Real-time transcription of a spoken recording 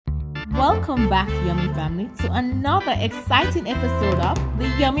Welcome back, Yummy family, to another exciting episode of The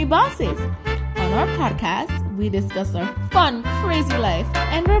Yummy Bosses. On our podcast, we discuss our fun, crazy life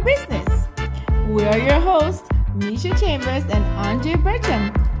and our business. We are your hosts, Misha Chambers and Andre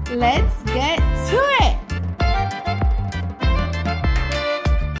Bertram. Let's get to it!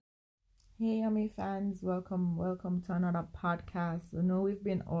 Hey, Yummy fans, welcome to another podcast. I know we've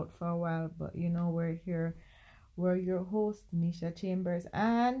been out for a while, but we're here. We're your host, Misha Chambers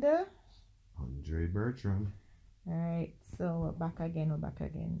and Andre Bertram. All right, so we're back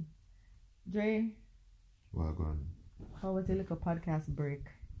again. Dre, Well gone. how was the little podcast break?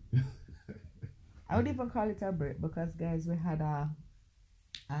 I would even call it a break because, guys, we had a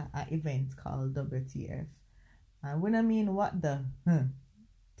event called WTF. And when I mean what the,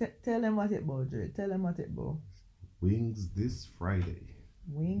 tell them what it about, Dre. Tell them what it about. Wings this Friday.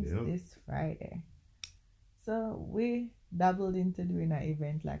 This Friday. So we dabbled into doing an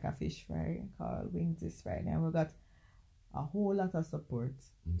event like a fish fry called Wings this Friday, and we got a whole lot of support.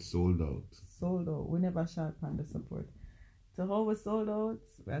 Sold out. We never shot on the support. So how we sold out,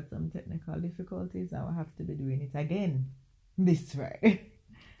 we had some technical difficulties and we have to be doing it again this Friday.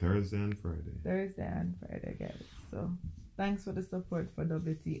 Thursday and Friday, guys. So thanks for the support for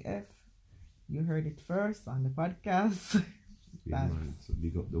WTF. You heard it first on the podcast. Yeah, man. So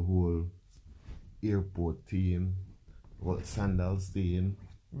big up the whole airport team, whole Sandals team,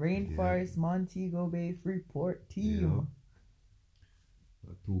 Rainforest, Montego Bay, Freeport team.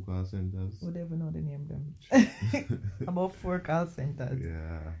 Yeah. 2 call centers. Would ever know the name them. About 4 call centers.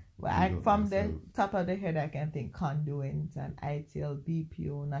 Yeah. Well, from the top of the head, I can think Conduent and ITL,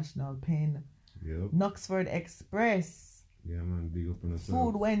 BPO, National Pen, Knoxford Express. Yeah, man, big up on the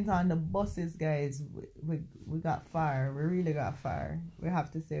Food went on the buses, guys. We got fire. We really got fire. We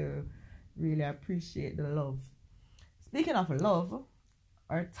have to say, we really appreciate the love. Speaking of love,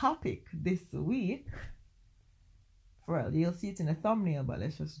 our topic this week, well, you'll see it in the thumbnail, but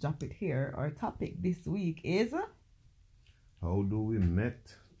let's just drop it here. Our topic this week is, how do we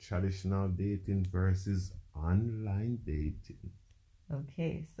met traditional dating versus online dating?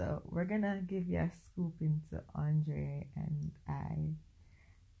 Okay, so we're gonna give you a scoop into Andre and I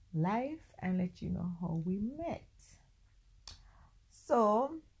life and let you know how we met.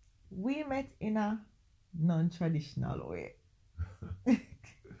 So we met in a non-traditional way.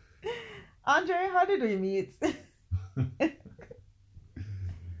 Andre, how did we meet?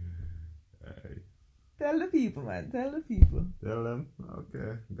 Tell the people, man. Tell the people. Tell them.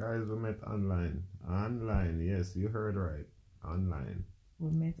 Okay. Guys, we met online. Online. Yes, you heard right. Online.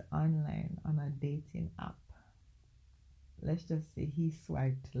 We met online on a dating app. Let's just say he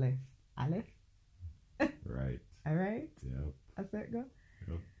swiped left. Aleph? Right. Alright? Yep. I said go?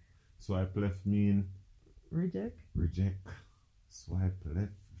 Yep. Swipe left mean Reject. Swipe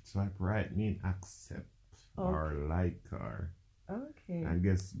left. Swipe right mean accept or like or. Okay. And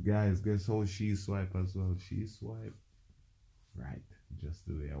guess how she swipe as well? She swipe right. Just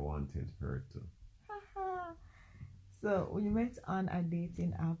the way I wanted her to. So we met on a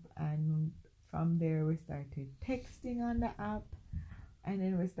dating app, and from there we started texting on the app, and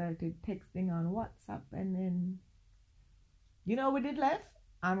then we started texting on WhatsApp, and then we did left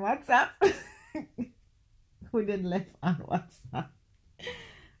on WhatsApp. We did left on WhatsApp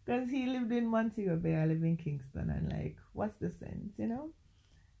because he lived in Montego Bay, I live in Kingston, and like, what's the sense,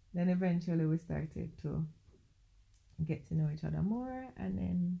 Then eventually we started to get to know each other more, and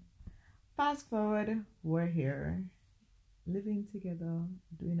then fast forward, we're here, living together,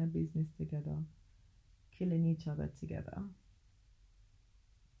 doing a business together, killing each other together.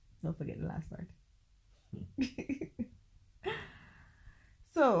 Don't forget the last part.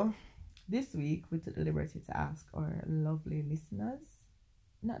 So this week we took the liberty to ask our lovely listeners,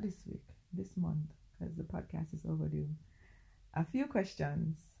 not this week, this month, because the podcast is overdue, a few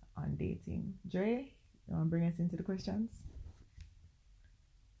questions on dating. Dre, you want to bring us into the questions?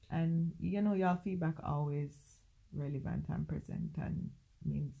 And your feedback always relevant and present and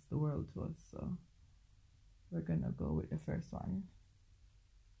means the world to us. So we're going to go with the first one.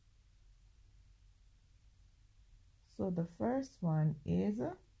 So the first one is,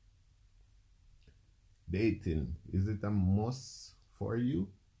 dating, is it a must for you?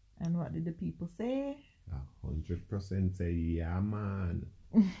 And what did the people say? 100% say yeah, man.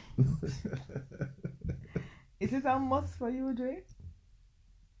 Is it a must for you, Dre?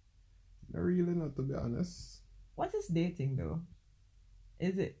 Really not, to be honest. What is dating though?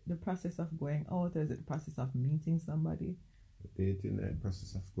 Is it the process of going out, or is it the process of meeting somebody? Dating, the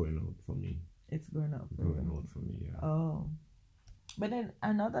process of going out for me. It's going out for Going out for me, yeah. Oh. But then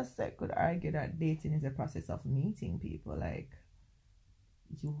another set could argue that dating is a process of meeting people. Like,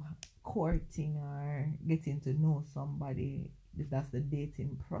 you courting or getting to know somebody. That's the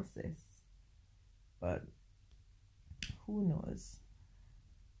dating process. But who knows?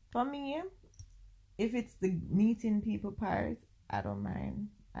 For me, if it's the meeting people part, I don't mind.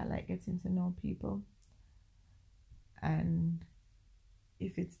 I like getting to know people. And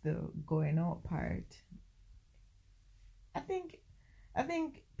if it's the going out part, I think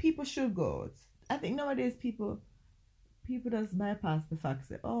people should go out. I think nowadays people just bypass the fact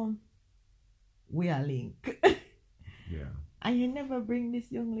that, oh, we are linked. Yeah. And you never bring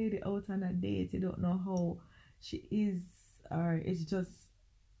this young lady out on a date. You don't know how she is, or it's just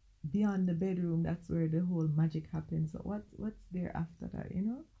beyond the bedroom. That's where the whole magic happens. So what's there after that, you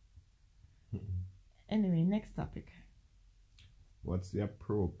know? Anyway, next topic. What's the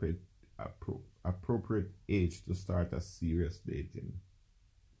appropriate age to start a serious dating?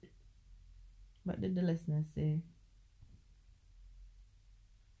 What did the listener say?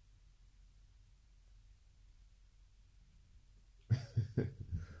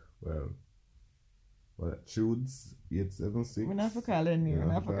 Well, Chudes 876. We're not for calling you. We're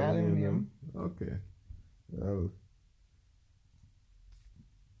not for calling you. Okay. Well,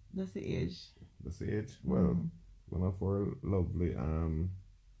 That's the age. that's the age. Well, one of our lovely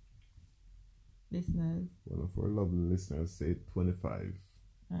listeners say 25.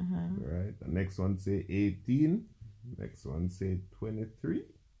 Right. The next one say 18. Next one say 23.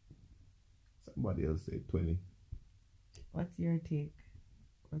 Somebody else say 20. What's your take?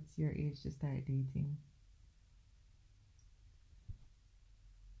 What's your age to start dating?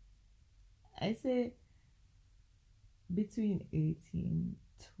 I say between 18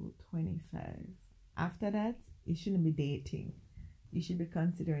 to 25. After that, you shouldn't be dating. You should be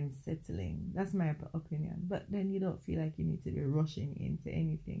considering settling. That's my opinion. But then you don't feel like you need to be rushing into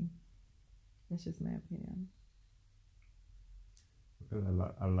anything. That's just my opinion.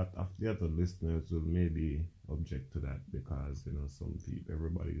 Well, a lot of the other listeners will maybe object to that because, you know,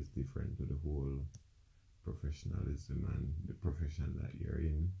 everybody is different to the whole professionalism, and the profession that you're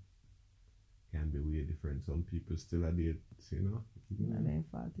in can be way different. Some people still are date, you know. In their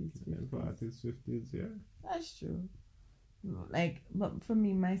 40s, 50s, 50s, yeah. That's true. Like, but for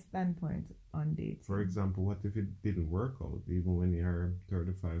me, my standpoint on dating. For example, what if it didn't work out, even when you're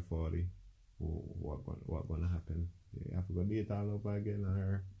 35, 40? What gonna happen? You have to go date all over again,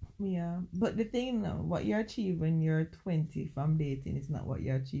 or? Yeah, but the thing now, what you achieve when you're 20 from dating is not what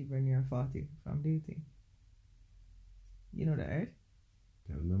you achieve when you're 40 from dating. You know that, right?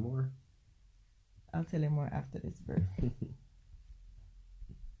 Tell me more. I'll tell you more after this break.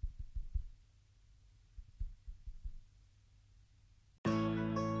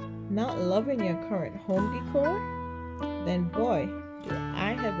 Not loving your current home decor? Then boy, do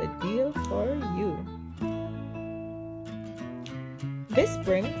I have a deal for you. This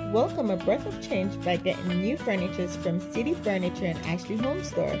spring, welcome a breath of change by getting new furniture from City Furniture and Ashley Home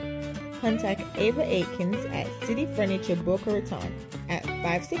Store. Contact Ava Aikens at City Furniture Boca Raton at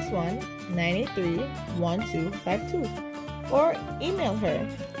 561-983-1252 or email her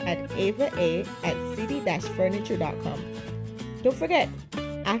at ava@city-furniture.com. Don't forget,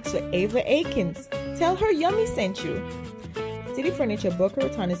 ask for Ava Aikens. Tell her Yummy sent you. City Furniture Boca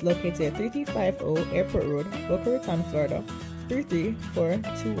Raton is located at 3350 Airport Road, Boca Raton, Florida,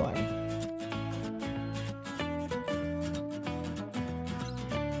 33421.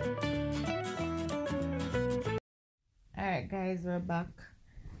 Alright guys, we're back,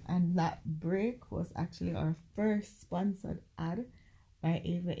 and that break was actually our first sponsored ad by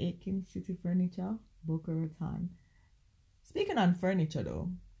Ava Aikens, City Furniture, Boca Raton. Speaking on furniture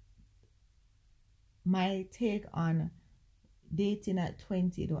though, my take on dating at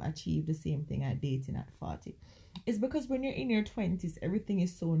 20 don't achieve the same thing at dating at 40. It's because when you're in your 20s, everything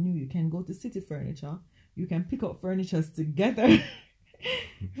is so new. You can go to City Furniture, you can pick up furniture together,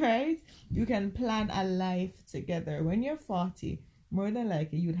 right? You can plan a life together. When you're 40, more than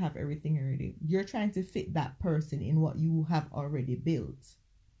likely you'd have everything already. You're trying to fit that person in what you have already built.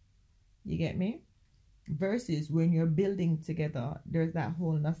 You get me? Versus when you're building together, there's that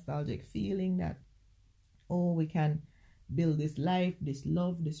whole nostalgic feeling that, oh, we can build this life, this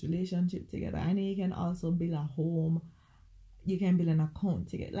love, this relationship together. And you can also build a home. You can build an account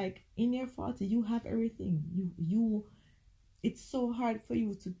together. Like in your 40, you have everything. You it's so hard for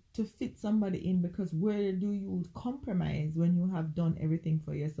you to fit somebody in, because where do you compromise when you have done everything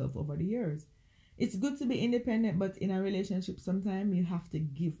for yourself over the years? It's good to be independent, but in a relationship, sometimes you have to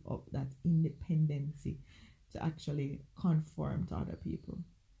give up that independency to actually conform to other people.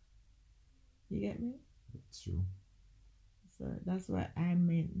 You get me? That's true. So that's what I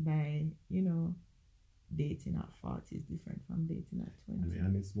meant by, dating at 40 is different from dating at 20.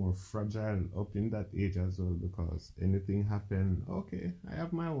 And it's more fragile up in that age as well, because anything happen, okay, I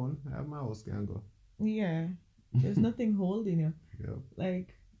have my house can go. Yeah, there's nothing holding you. Yeah.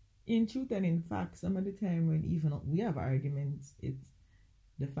 Like, in truth and in fact, some of the time when even we have arguments, it's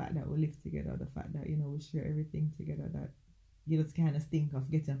the fact that we live together, the fact that, we share everything together, that you just kind of think of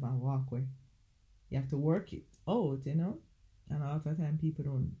getting up and walk away. You have to work it out, and a lot of the time people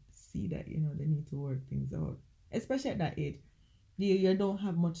don't see that, they need to work things out, especially at that age. You don't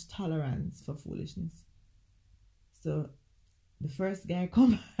have much tolerance for foolishness. So the first guy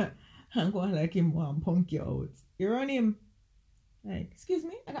come and go like him and punk you out, you run him like, excuse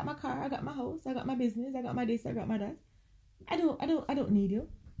me, I got my car, I got my house, I got my business, I got my this, I got my that. I don't need you.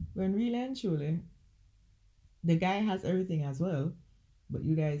 When really and truly, the guy has everything as well, but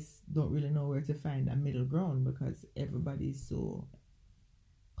you guys don't really know where to find a middle ground because everybody's so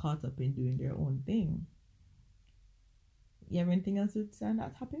caught up in doing their own thing. You have anything else to say on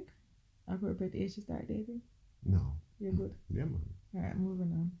that topic? Appropriate age to start dating? No. You're good? Yeah, man. Alright,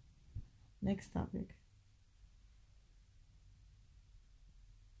 moving on. Next topic.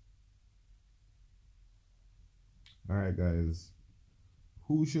 Alright, guys.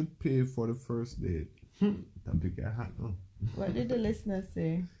 Who should pay for the first date? Topic I had, no? What did the listeners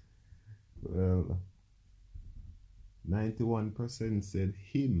say? Well, 91% said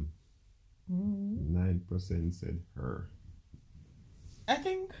him. 9% said her. I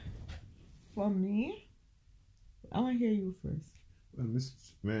think for me, I want to hear you first. Well,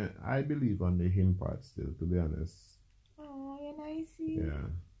 man, I believe on the him part still, to be honest. Oh, you're nice. Yeah.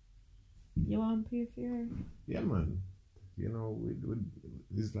 You want to pay for her? Yeah, man.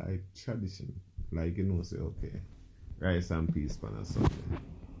 It's like tradition. Like, say, okay, rice and peas pan or something.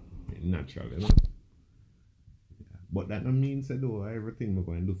 Natural, Yeah. But that don't mean, say, though, everything we're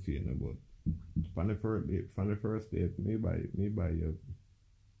going to do for you, but for the first date, me buy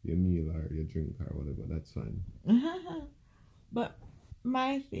your meal or your drink or whatever, that's fine. But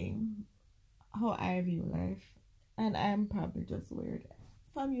my thing, how I view life, and I'm probably just weird.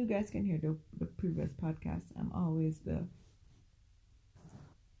 From you guys can hear the previous podcast, I'm always the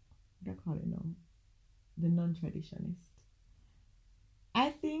non-traditionist. I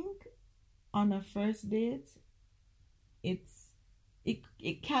think on a first date, it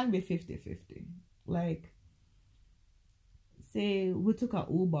can be 50-50. Like, say we took a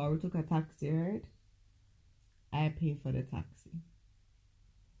Uber, we took a taxi, right? I pay for the taxi.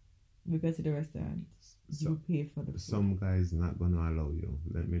 We go to the restaurant. You pay for the food. Some guys not gonna allow you.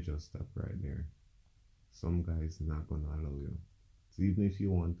 Let me just stop right there. Some guys not gonna allow you. So even if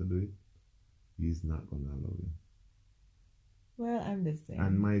you want to do it, he's not gonna allow you. Well, I'm the same.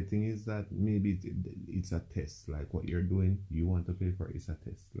 And my thing is that maybe it's a test. Like what you're doing, you want to pay for it, it's a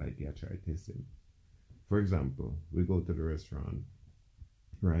test. Like you try testing. For example, we go to the restaurant,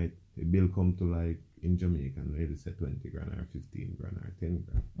 right? The bill come to, like in Jamaica, maybe say 20 grand or 15 grand or 10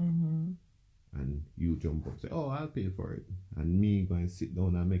 grand. Mm-hmm. And you jump up, say, oh, I'll pay for it. And me going to sit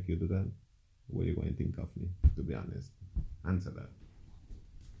down and make you do that. What are you going to think of me, to be honest? Answer that.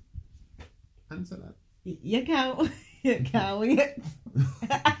 You can't wait. Yeah.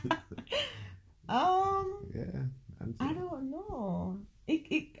 I don't know.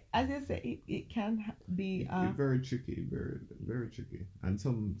 It as you say, it can be very tricky, very, very tricky. And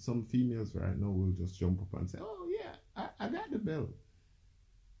some females right now will just jump up and say, oh yeah, I got the bill.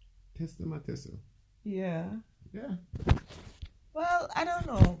 Test them. Yeah. Yeah. Well, I don't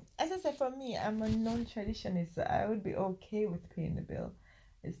know. As I said, for me, I'm a non-traditionist, so I would be okay with paying the bill.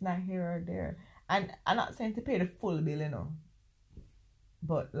 It's not here or there. And I'm not saying to pay the full bill,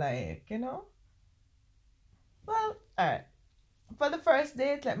 But, like, Well, alright. For the first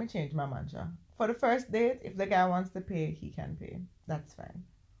date, let me change my mantra. For the first date, if the guy wants to pay, he can pay. That's fine.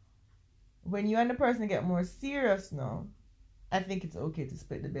 When you and the person get more serious now, I think it's okay to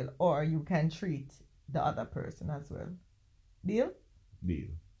split the bill. Or you can treat the other person as well. Deal? Deal.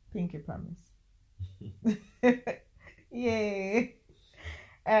 Pinky promise. Yay.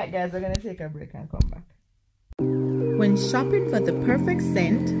 Alright guys, we're going to take a break and come back. When shopping for the perfect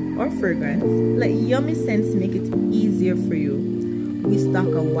scent or fragrance, let Yummy Scents make it easier for you. We stock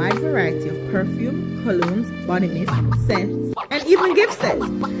a wide variety of perfume, colognes, body mist, scents, and even gift sets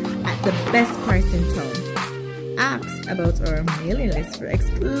at the best price in town. Ask about our mailing list for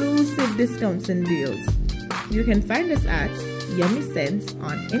exclusive discounts and deals. You can find us at Yummy Scents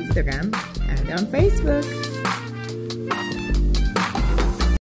on Instagram and on Facebook.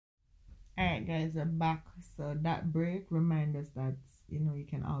 Alright guys, we're back. So that break reminds us that you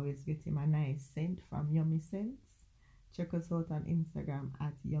can always get him a nice scent from Yummy Scents. Check us out on Instagram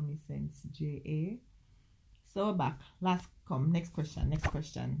at Yummy Scents JA. So we're back. Next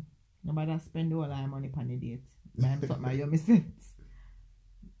question. Nobody spend all our money on the date. Man, something you sense.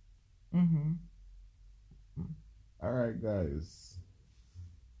 Alright, guys.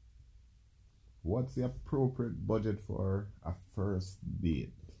 What's the appropriate budget for a first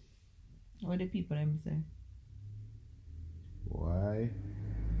date? What do people them say? Why?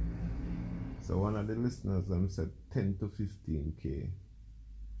 So one of the listeners said 10 to 15K.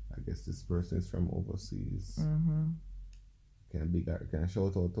 I guess this person is from overseas. Can I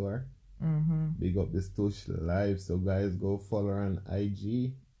shout out to her? Big up this Tush Live. So guys, go follow her on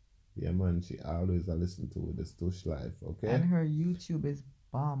IG. Yeah man, she always listen to this Tush Live, okay? And her YouTube is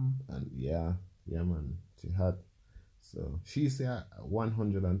bomb. And yeah man, she had. So she said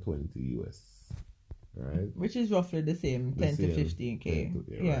 120 US, right? Which is roughly the same, 10 to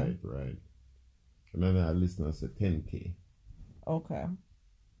 15K. Yeah. Right. And then our listener said 10K. Okay.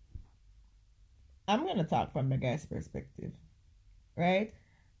 I'm gonna talk from the guy's perspective, right?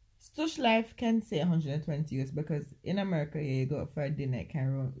 Stush Life can say 120 US because in America, you go for a dinner,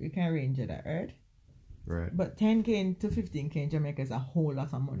 you can range it at right? Right. But 10K to 15K in Jamaica is a whole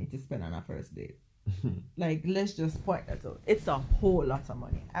lot of money to spend on a first date. Like, let's just point that out. It's a whole lot of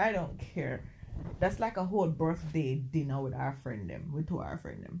money. I don't care. That's like a whole birthday dinner with our friend them, with our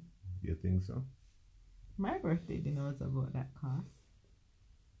friend them. You think so? My birthday dinner was about that cost.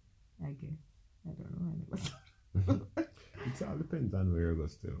 I guess. I don't know. It all depends on where you go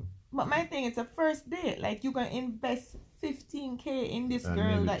still. But my thing, it's a first date. Like, you can invest 15K in this And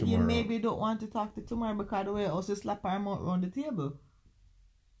girl that tomorrow. you maybe don't want to talk to tomorrow because the way also slap her mouth around the table.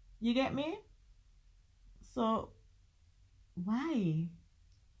 You get me? So, why?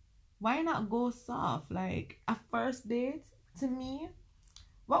 Why not go soft? Like, a first date, to me,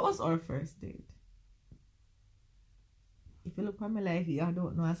 what was our first date? If you look at my life, I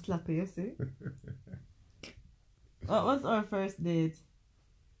don't know, I slap you, see? What was our first date?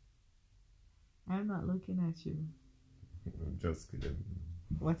 I'm not looking at you. Just kidding.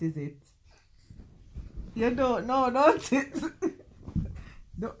 What is it? You don't know, don't it?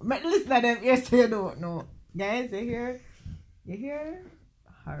 Don't, listen to them here so you don't know. Guys, you hear?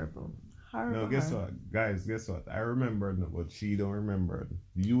 Horrible. No, guess what? Guys, guess what? I remembered, but she don't remember.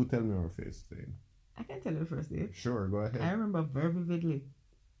 You tell me our first date. I can tell you the first date. Sure, go ahead. I remember very vividly.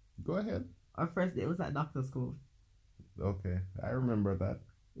 Go ahead. Our first date was at doctor school. Okay, I remember that.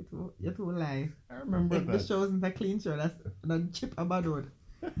 You too lie. I remember if that. the show isn't a clean show, that's the chip about road.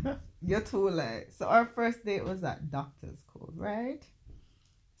 You too lie. So our first date was at doctor's cove, right?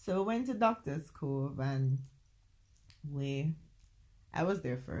 So we went to doctor's cove and I was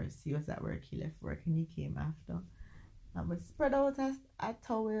there first. He was at work, he left work and he came after. And we spread out a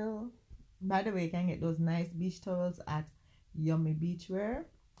towel. By the way, you can get those nice beach towels at Yummy Beachwear.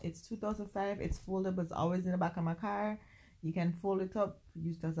 It's 2005. It's foldable. It's always in the back of my car. You can fold it up,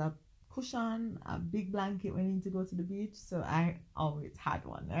 use it as a cushion, a big blanket when you need to go to the beach. So I always had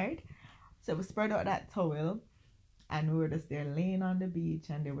one, right? So we spread out that towel and we were just there laying on the beach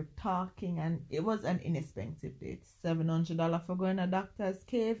and they were talking and it was an inexpensive date. $700 for going to Doctor's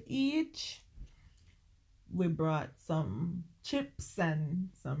Cave each. We brought some chips and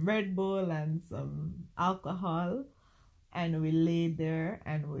some Red Bull and some alcohol. And we laid there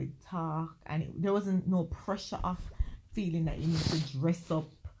and we talked and there wasn't no pressure of feeling that you need to dress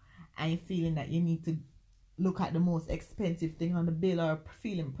up and feeling that you need to look at the most expensive thing on the bill or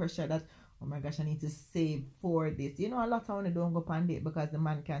feeling pressure that, oh my gosh, I need to save for this. You know, a lot of women don't go on date because the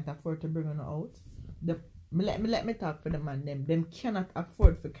man can't afford to bring them out. Let me talk for the man. Them cannot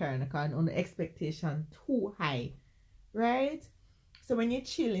afford for carrying a car on the expectation too high. Right? So when you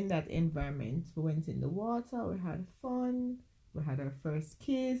chill in that environment, we went in the water, we had fun, we had our first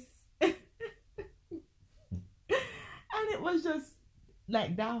kiss. And it was just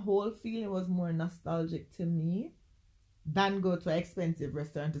like that whole feeling was more nostalgic to me than go to an expensive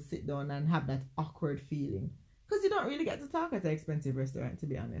restaurant to sit down and have that awkward feeling. Because you don't really get to talk at an expensive restaurant, to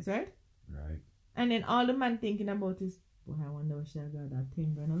be honest, right? Right. And then all the man thinking about is, boy, I wonder what she got that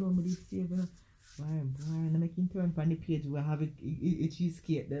thing going alone with this table. Why, I'm making turn on the page where I have it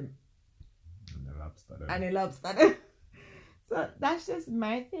cheesecake them. And the lobster. And the lobster. So that's just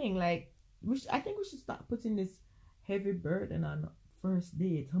my thing. Like, I think we should start putting this heavy burden on first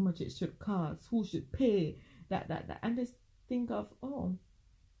date, how much it should cost, who should pay, that. And just think of,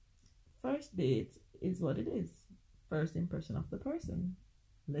 first date is what it is. First impression of the person.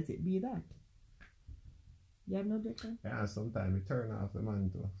 Let it be that. You have no objection? Yeah, sometimes you turn off the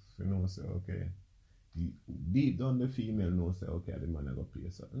man to, say, okay. Deep down the female knows, say, okay, the man I go pay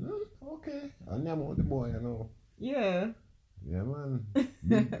something. Okay, and I'm out the boy, Yeah. Yeah, man.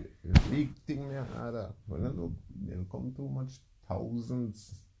 Big thing me order. When I look, they'll come too much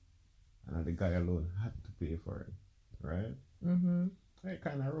thousands, and the guy alone had to pay for it, right? Mm-hmm. It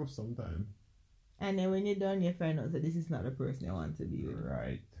kind of rough sometimes. And then when you're done, you find out that this is not the person you want to be with.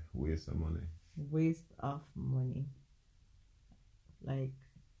 Right. Waste of money. Waste of money. Like,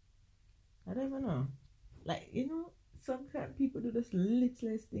 I don't even know. Like, you know, sometimes people do the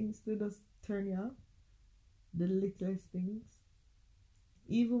littlest things to just turn you off. The littlest things.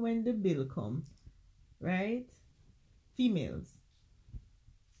 Even when the bill comes, right? Females.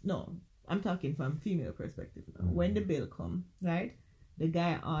 No, I'm talking from female perspective now. Mm-hmm. When the bill comes, right? The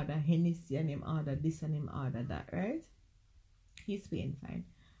guy order Hennessy and him order this and him order that, right? He's paying fine.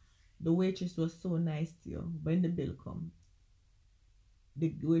 The waitress was so nice to you. When the bill come,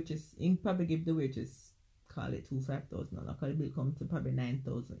 the waitress, he probably give the waitress, call it $5,000. Because the bill come to probably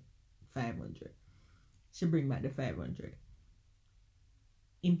 9,500. She bring back the 500.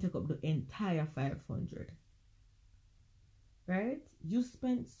 Him take up the entire 500. Right? You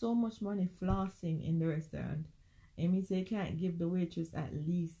spent so much money flossing in the restaurant. And me say you can't give the waitress at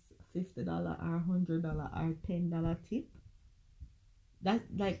least $50 or $100 or $10 tip. That,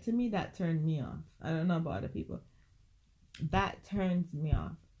 like, to me, that turned me off. I don't know about other people. That turns me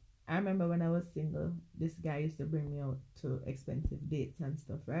off. I remember when I was single, this guy used to bring me out to expensive dates and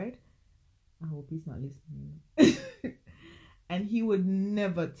stuff, right? I hope he's not listening. And he would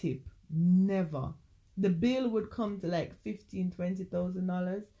never tip. Never. The bill would come to like $15,000,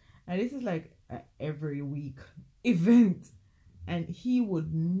 $20,000. And this is like a every week event. And he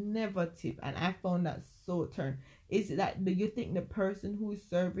would never tip. And I found that so turned. Is it that, do you think the person who is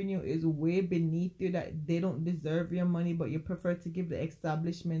serving you is way beneath you, that they don't deserve your money, but you prefer to give the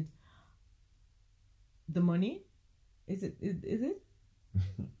establishment the money? Is it?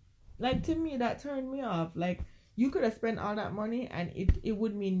 Like, to me, that turned me off. Like, you could have spent all that money and it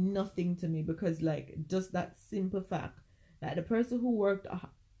would mean nothing to me, because, like, just that simple fact that the person who worked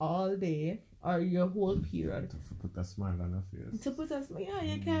all day or your whole period To put a smile on your face. to put a smile, yeah,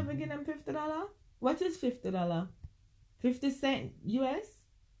 you can't even give them $50. What is $50? 50 cents US?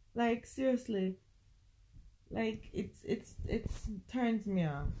 Like, seriously. Like, it's turns me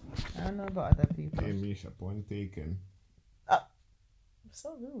off. I don't know about other people. Hey, Misha, point taken.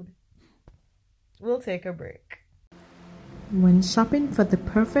 So rude. We'll take a break. When shopping for the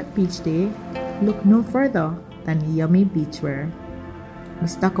perfect beach day, look no further than Yummy Beachwear. We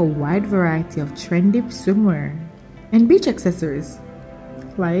stock a wide variety of trendy swimwear and beach accessories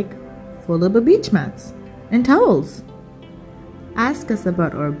like foldable beach mats and towels. Ask us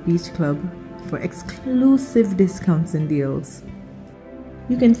about our beach club for exclusive discounts and deals.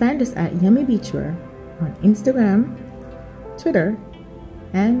 You can find us at Yummy Beachwear on Instagram, Twitter,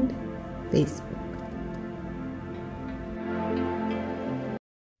 and Facebook.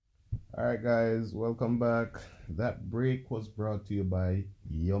 Alright, guys, welcome back. That break was brought to you by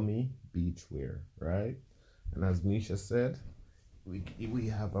Yummy Beachwear, right? And as Misha said, we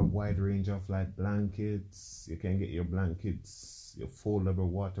have a wide range of like blankets. You can get your blankets, your foldable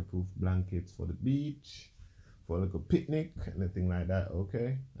waterproof blankets for the beach, for like a picnic, anything like that,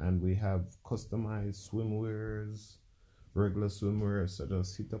 okay? And we have customized swimwears, regular swimwear. So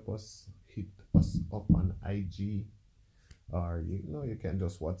just hit us up on IG, or you can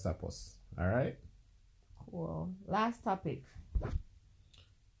just WhatsApp us. All right. Cool. Last topic.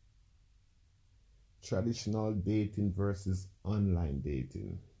 Traditional dating versus online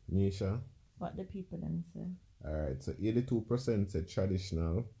dating. Nisha. What the people then say. All right. So 82% said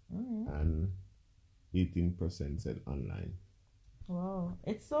traditional, and 18% said online. Wow.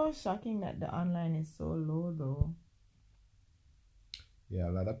 It's so shocking that the online is so low, though. Yeah,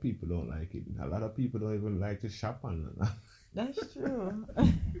 a lot of people don't like it. A lot of people don't even like to shop online. That's true.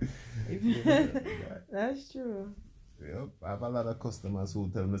 Yeah. That's true. Yep. I have a lot of customers who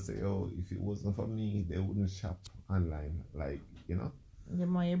tell me, say, oh, if it wasn't for me, they wouldn't shop online. Like, The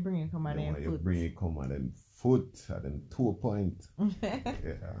more you bring it, come on the them more you foot. bring it, come at them foot, at them toe point.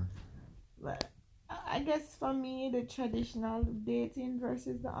 Yeah. But I guess for me, the traditional dating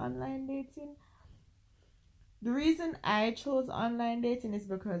versus the online dating, the reason I chose online dating is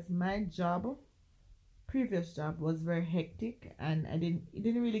because my previous job, was very hectic, and it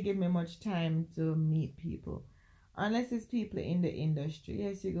didn't really give me much time to meet people. Unless it's people in the industry.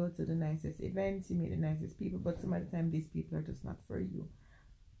 Yes, you go to the nicest events, you meet the nicest people, but some of the time these people are just not for you.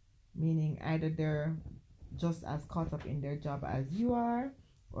 Meaning either they're just as caught up in their job as you are,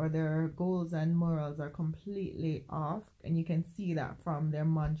 or their goals and morals are completely off, and you can see that from their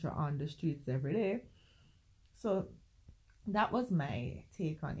mantra on the streets every day. So that was my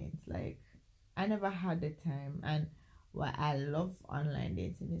take on it. Like, I never had the time, and why I love online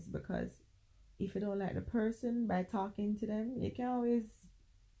dating is because if you don't like the person by talking to them, you can always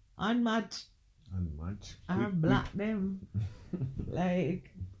unmatch or block them.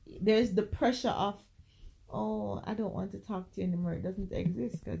 Like, there's the pressure of, oh, I don't want to talk to you anymore. It doesn't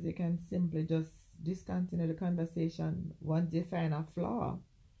exist because you can simply just discontinue the conversation once you find a flaw.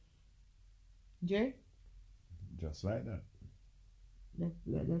 Jay? Just like that. That's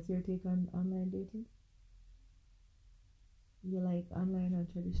your take on online dating? You like online or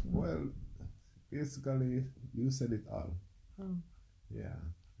traditional? Well, basically, you said it all. Oh. Yeah,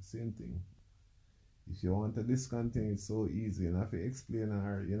 same thing. If you want to discontinue, it's so easy. And if you explain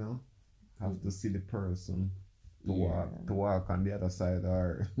or, have to see the person to walk on the other side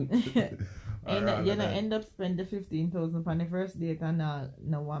or and you end up spending 15,000 on the first date and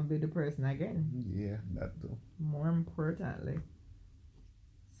no one be the person again. Yeah, that too. More importantly.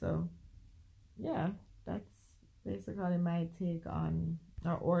 So yeah, that's basically my take on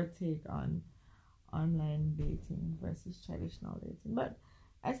or take on online dating versus traditional dating. But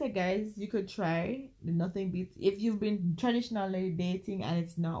I said, guys, you could try. Nothing beats if you've been traditionally dating and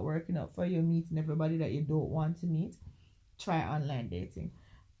it's not working out for you, meeting everybody that you don't want to meet. Try online dating.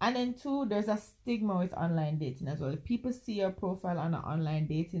 And then 2, there's a stigma with online dating as well. If people see your profile on an online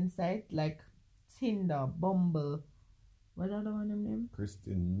dating site like Tinder, Bumble, what other one name?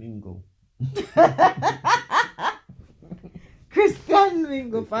 Christian Mingle. Christian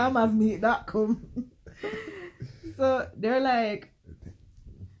Mingle, farmersmeet.com. So they're like,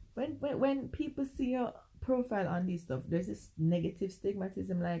 when people see your profile on this stuff, there's this negative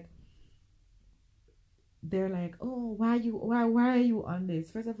stigmatism. Like, they're like, oh, why are you on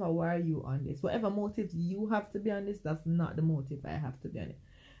this? First of all, why are you on this? Whatever motive you have to be on this, that's not the motive I have to be on it.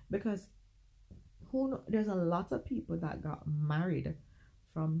 Because there's a lot of people that got married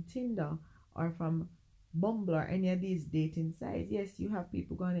from Tinder or from Bumble or any of these dating sites. Yes, you have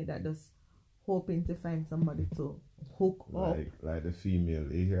people going it that just hoping to find somebody to hook up. Like the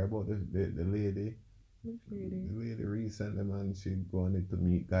female. You hear about the lady? Which lady? The lady recently, man, she going it to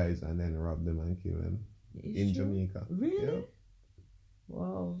meet guys and then rob them and kill them in Jamaica. Really? Yeah.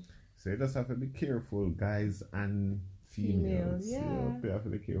 Wow. So you just have to be careful, guys and females. Yeah. You have to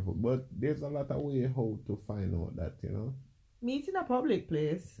be careful. But there's a lot of way how to find out that, Meet in a public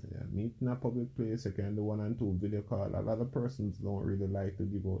place. Yeah, meet in a public place. You can do 1 and 2 video call. A lot of persons don't really like to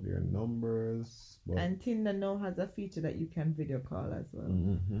give out their numbers. And Tinder now has a feature that you can video call as well.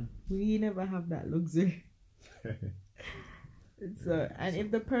 Mm-hmm. We never have that luxury. So, and if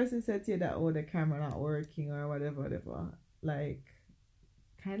the person said to you that, oh, the camera not working or whatever, like,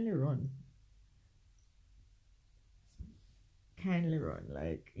 kindly run.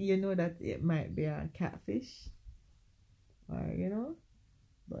 Like, you know that it might be a catfish. Or,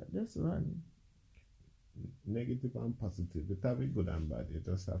 but just run. Negative and positive. It have it good and bad. You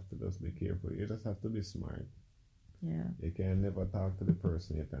just have to just be careful. You just have to be smart. Yeah. You can never talk to the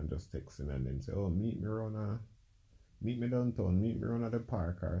person. You can just text in and then say, oh, meet me downtown, meet me around at the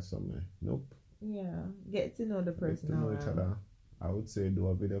park or somewhere. Nope. Yeah. Get to know the person. Get to know each other. I would say do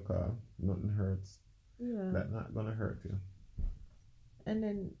a video call. Nothing hurts. Yeah. That's not gonna hurt you. And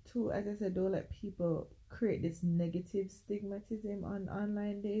then 2, as I said, don't let people create this negative stigmatism on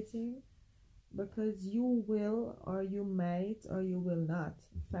online dating, because you will or you might or you will not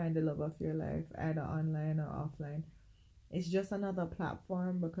find the love of your life either online or offline. It's just another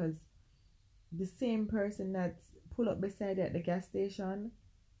platform, because the same person that pull up beside you at the gas station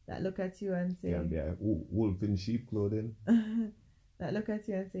that look at you and say, yeah, wolf in sheep clothing. That look at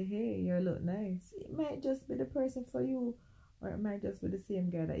you and say, hey, you look nice. It might just be the person for you. Or it might just be the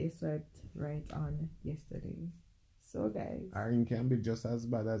same guy that you swiped right on yesterday. So, guys. Or it can be just as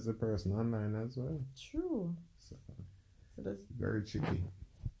bad as the person online as well. True. So that's very tricky.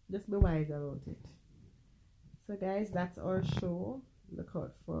 Just be wise about it. So, guys, that's our show. Look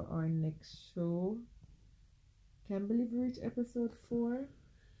out for our next show. Can't believe we reached episode 4.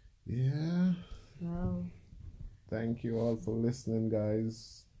 Yeah. Wow. Thank you all for listening,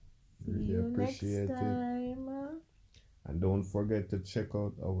 guys. Really appreciate it. And don't forget to check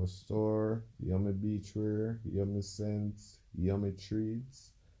out our store, Yummy Beachwear, Yummy Scents, Yummy Treats.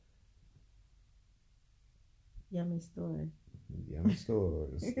 Yummy store. Yummy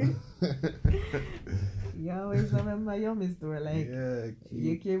stores. You always remember Yummy store, like, yeah,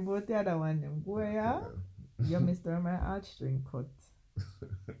 you keep both the other one, them go, yeah? Yummy store, my heartstring cut.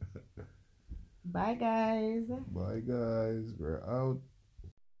 Bye, guys. Bye, guys. We're out.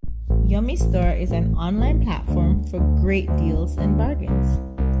 Yummy Store is an online platform for great deals and bargains.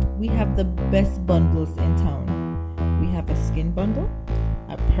 We have the best bundles in town. We have a skin bundle,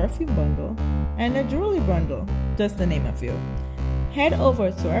 a perfume bundle, and a jewelry bundle, just to name a few. Head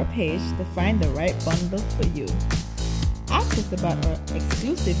over to our page to find the right bundle for you. Ask us about our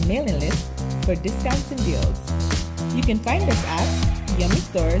exclusive mailing list for discounts and deals. You can find us at Yummy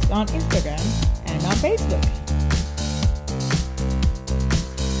Stores on Instagram and on Facebook.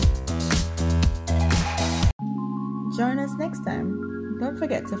 Join us next time. Don't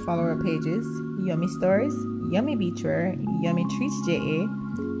forget to follow our pages, Yummy Stores, Yummy Beachwear, Yummy Treats JA,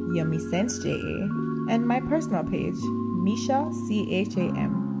 Yummy Scents JA, and my personal page, Misha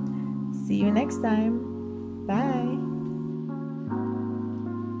CHAM. See you next time. Bye.